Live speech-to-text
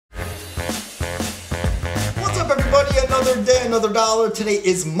Another day, another dollar. Today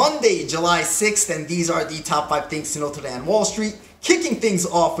is Monday, July 6th, and these are the top 5 things to know today on Wall Street. Kicking things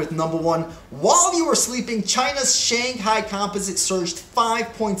off with number 1, while you were sleeping, China's Shanghai Composite surged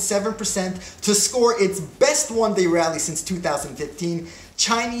 5.7% to score its best one-day rally since 2015.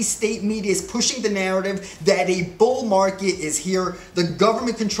 Chinese state media is pushing the narrative that a bull market is here. The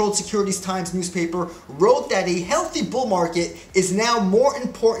government-controlled Securities Times newspaper wrote that a healthy bull market is now more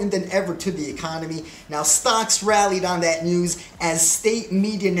important than ever to the economy. Now, stocks rallied on that news as state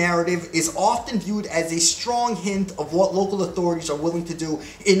media narrative is often viewed as a strong hint of what local authorities are willing to do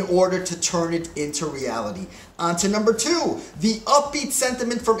in order to turn it into reality. On to number 2, the upbeat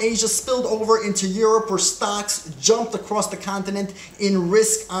sentiment from Asia spilled over into Europe, where stocks jumped across the continent in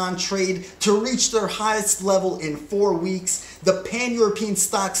risk on trade to reach their highest level in 4 weeks. The Pan-European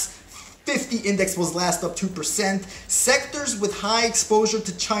stocks 50 index was last up 2%. Sectors with high exposure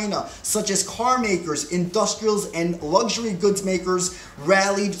to China, such as car makers, industrials, and luxury goods makers,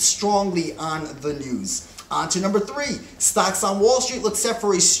 rallied strongly on the news. On to number 3, stocks on Wall Street look set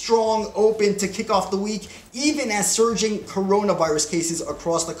for a strong open to kick off the week, even as surging coronavirus cases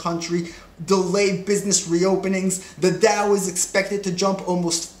across the country delay business reopenings. The Dow is expected to jump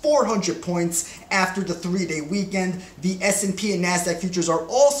almost 400 points after the 3-day weekend. The S&P and Nasdaq futures are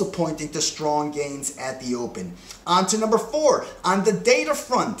also pointing to strong gains at the open. On to number 4, on the data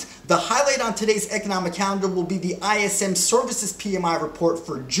front, the highlight on today's economic calendar will be the ISM Services PMI report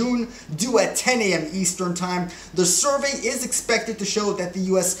for June, due at 10 a.m. Eastern Time. The survey is expected to show that the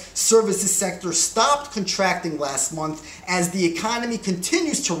U.S. services sector stopped contracting last month as the economy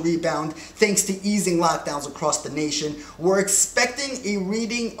continues to rebound thanks to easing lockdowns across the nation. We're expecting a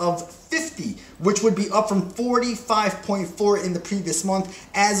reading of 50, which would be up from 45.4 in the previous month.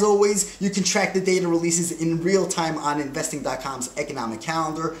 As always, you can track the data releases in real time on Investing.com's economic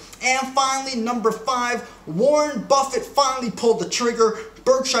calendar. And finally, number 5, Warren Buffett finally pulled the trigger.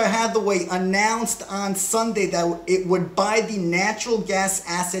 Berkshire Hathaway announced on Sunday that it would buy the natural gas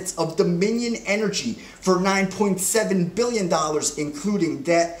assets of Dominion Energy for $9.7 billion, including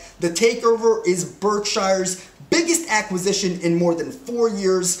debt. The takeover is Berkshire's biggest acquisition in more than 4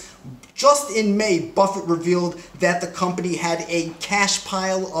 years. Just in May, Buffett revealed that the company had a cash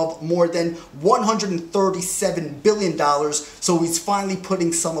pile of more than $137 billion, so he's finally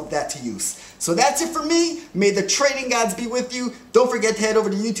putting some of that to use. So that's it for me. May the trading gods be with you. Don't forget to head over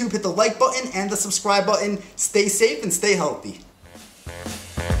to YouTube, hit the like button and the subscribe button. Stay safe and stay healthy.